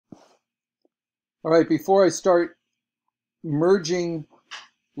All right, before I start merging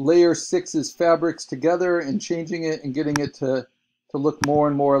layer six's fabrics together and changing it and getting it to look more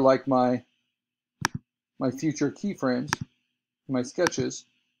and more like my future keyframes, my sketches,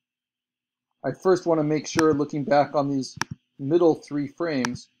 I first want to make sure, looking back on these middle three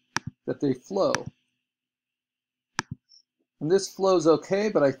frames, that they flow. And this flows okay,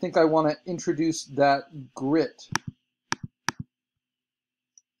 but I think I want to introduce that grit,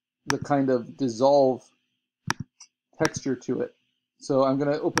 the kind of dissolve texture to it. So I'm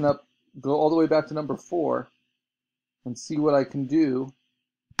going to open up, go all the way back to number 4 and see what I can do.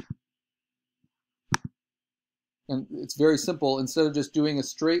 And it's very simple. Instead of just doing a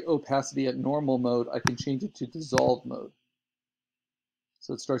straight opacity at normal mode, I can change it to dissolve mode.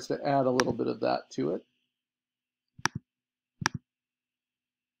 So it starts to add a little bit of that to it.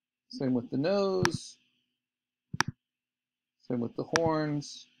 Same with the nose. Same with the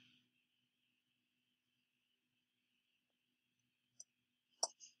horns.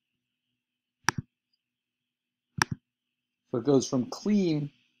 So it goes from clean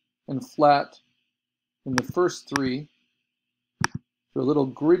and flat in the first 3 to a little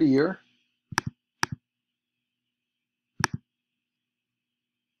grittier.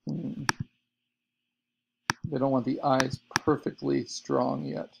 They don't want the eyes perfectly strong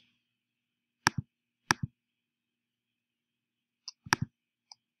yet.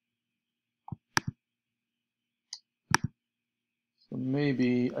 So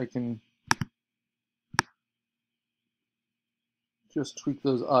maybe I can just tweak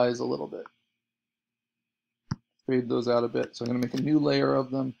those eyes a little bit. Fade those out a bit. So I'm going to make a new layer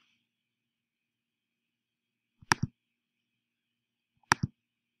of them.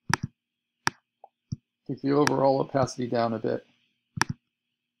 Take the overall opacity down a bit.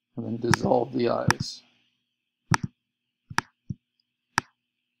 And then dissolve the eyes.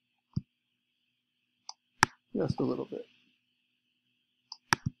 Just a little bit.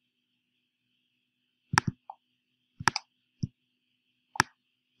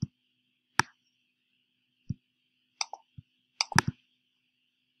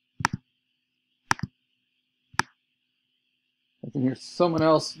 I can hear someone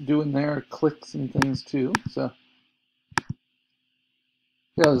else doing their clicks and things too. So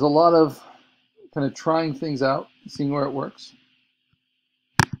yeah, there's a lot of kind of trying things out, seeing where it works.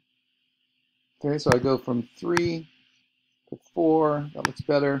 Okay, so I go from 3 to 4, that looks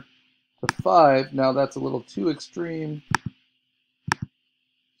better, to 5. Now that's a little too extreme.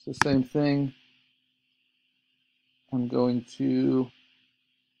 So same thing. I'm going to,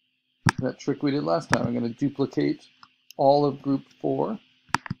 that trick we did last time, I'm going to duplicate all of group 4.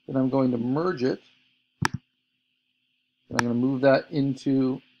 Then I'm going to merge it. And I'm going to move that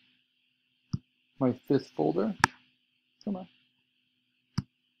into my 5th folder. Come on.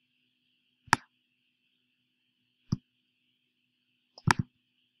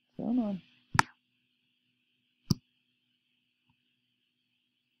 Come on.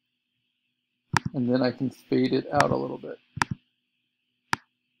 And then I can fade it out a little bit.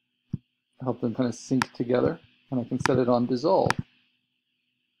 Help them kind of sync together. And I can set it on dissolve.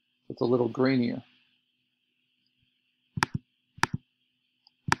 It's a little grainier.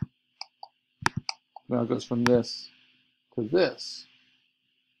 Now it goes from this to this.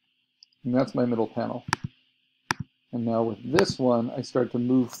 And that's my middle panel. And now with this one, I start to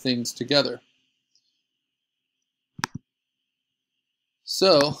move things together.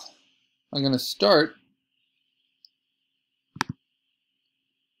 So I'm going to start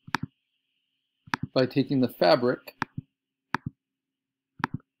by taking the fabric.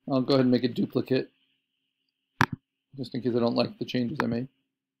 I'll go ahead and make a duplicate, just in case I don't like the changes I made.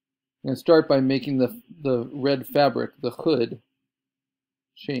 I'm going to start by making the red fabric, the hood,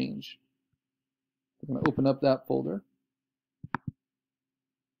 change. I'm going to open up that folder.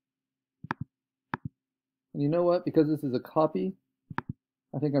 And you know what? Because this is a copy,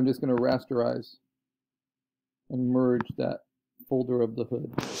 I think I'm just going to rasterize and merge that folder of the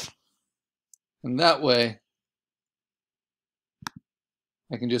hood. And that way,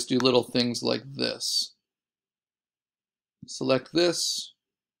 I can just do little things like this. Select this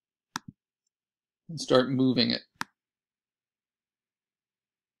and start moving it.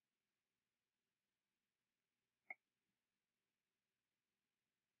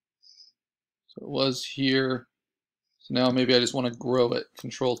 So it was here. So now maybe I just want to grow it.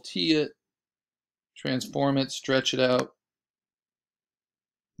 Control T it, transform it, stretch it out.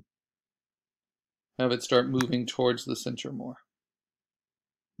 Have it start moving towards the center more.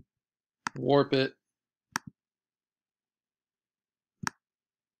 Warp it.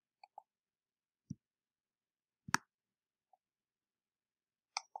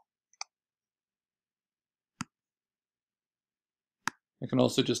 I can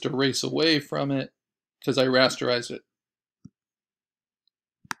also just erase away from it because I rasterized it.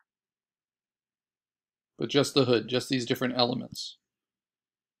 But just the hood, just these different elements.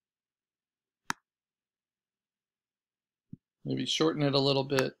 Maybe shorten it a little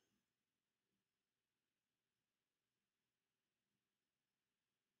bit.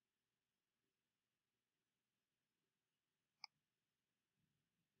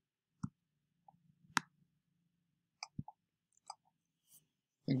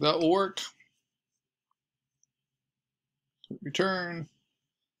 I think that will work. Return.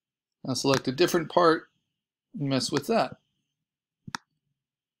 Now select a different part and mess with that.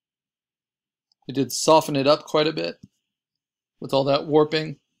 I did soften it up quite a bit with all that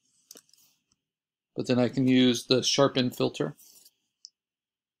warping, but then I can use the sharpen filter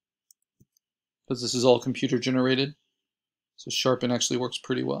because this is all computer generated. So sharpen actually works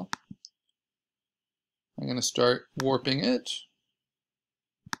pretty well. I'm going to start warping it,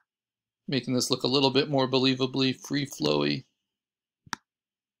 making this look a little bit more believably free-flowy.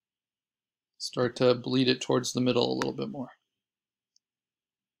 Start to bleed it towards the middle a little bit more.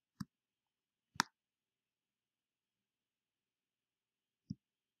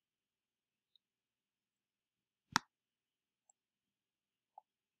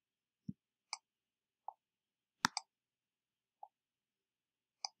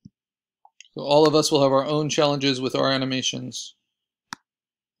 So all of us will have our own challenges with our animations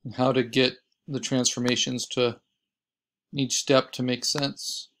and how to get the transformations to each step to make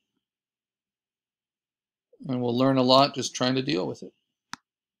sense. And we'll learn a lot just trying to deal with it.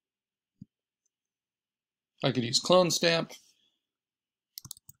 I could use clone stamp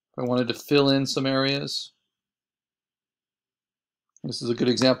if I wanted to fill in some areas. This is a good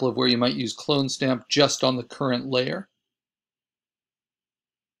example of where you might use clone stamp just on the current layer.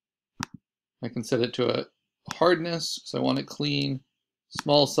 I can set it to a hardness because I want it clean,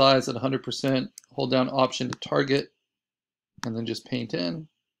 small size at 100%, hold down Option to target, and then just paint in.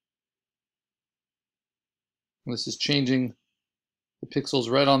 And this is changing the pixels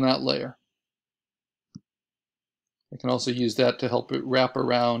right on that layer. I can also use that to help it wrap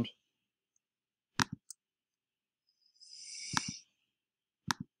around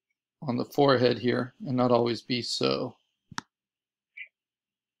on the forehead here and not always be so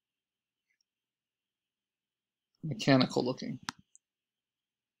mechanical looking.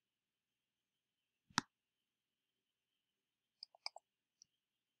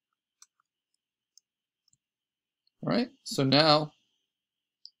 All right, so now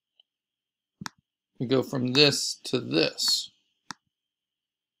we go from this to this.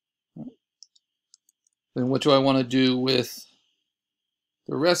 Then what do I want to do with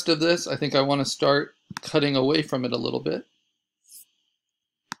the rest of this? I think I want to start cutting away from it a little bit.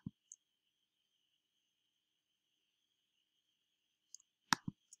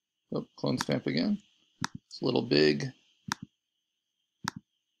 Oh, clone stamp again. It's a little big.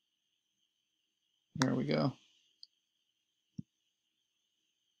 There we go.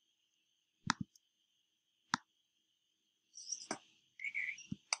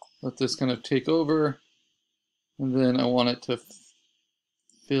 Let this kind of take over. And then I want it to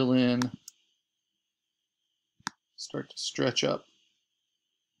fill in, start to stretch up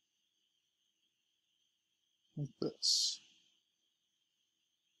like this.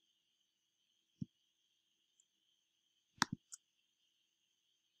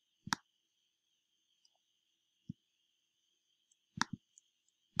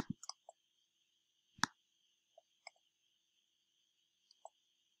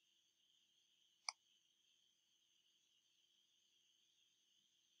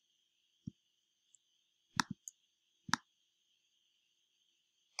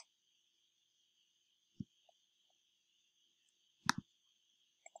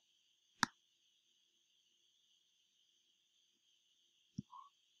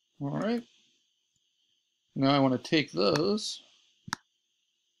 All right. Now I want to take those,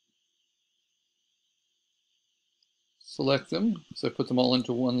 select them, so I put them all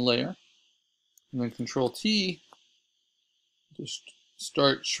into one layer, and then Control T, just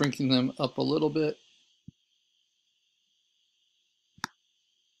start shrinking them up a little bit.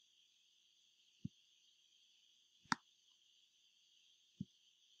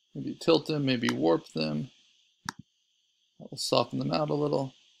 Maybe tilt them, maybe warp them. That will soften them out a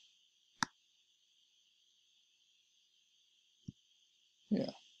little. Yeah.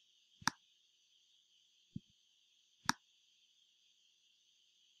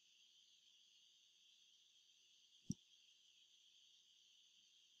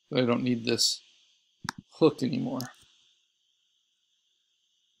 But I don't need this hook anymore.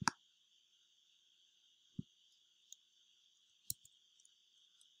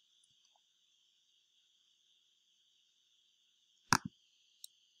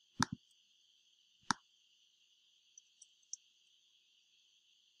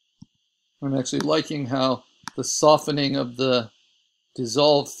 I'm actually liking how the softening of the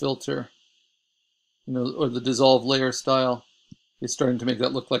dissolve filter, or the dissolve layer style, is starting to make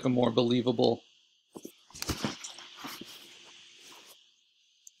that look like a more believable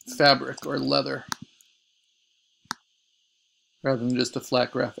fabric or leather, rather than just a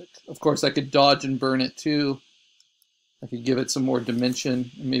flat graphic. Of course, I could dodge and burn it too. I could give it some more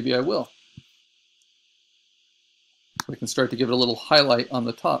dimension, and maybe I will. So I can start to give it a little highlight on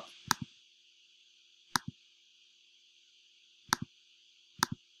the top.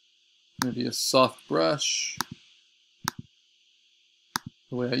 Maybe a soft brush,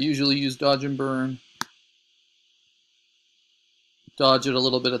 the way I usually use dodge and burn. Dodge it a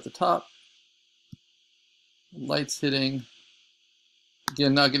little bit at the top. Lights hitting.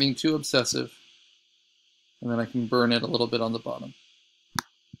 Again, not getting too obsessive. And then I can burn it a little bit on the bottom.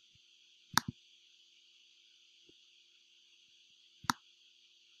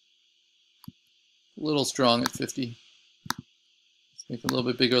 A little strong at 50. Let's make it a little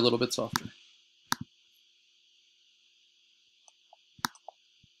bit bigger, a little bit softer.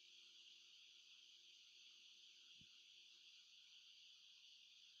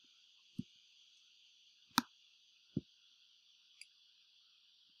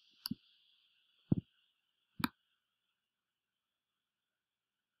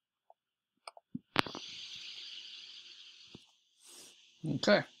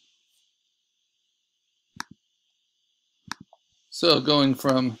 Okay. So going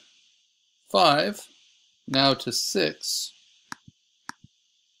from 5 now to 6.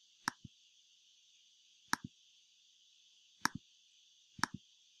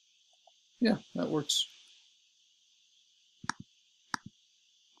 Yeah, that works.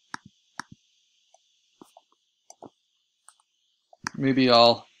 Maybe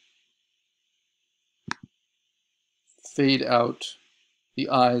I'll fade out the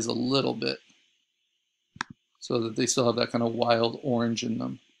eyes a little bit so that they still have that kind of wild orange in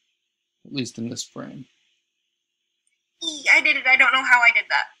them, at least in this frame. I did it. I don't know how I did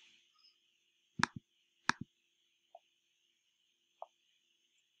that.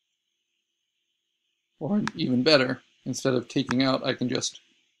 Or even better, instead of taking out, I can just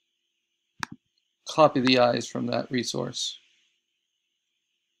copy the eyes from that resource,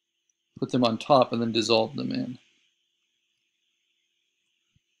 put them on top, and then dissolve them in.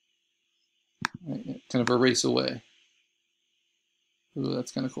 Right, kind of erase away. Ooh,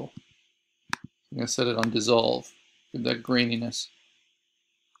 that's kind of cool. I'm going to set it on dissolve, give that graininess.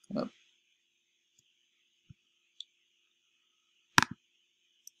 Up.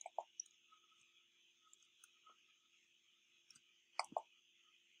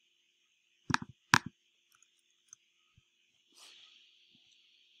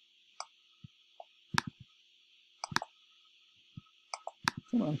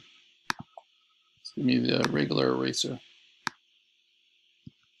 Come on. Let's give me the regular eraser.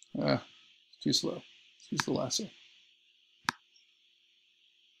 It's too slow. Let's use the lasso.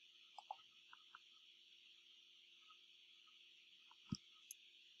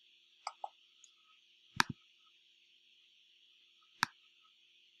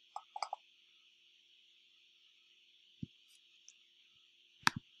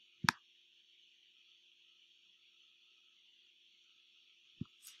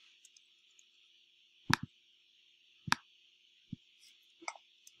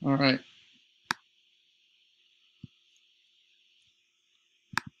 All right.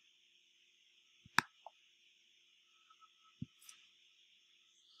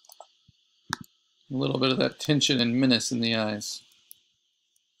 A little bit of that tension and menace in the eyes.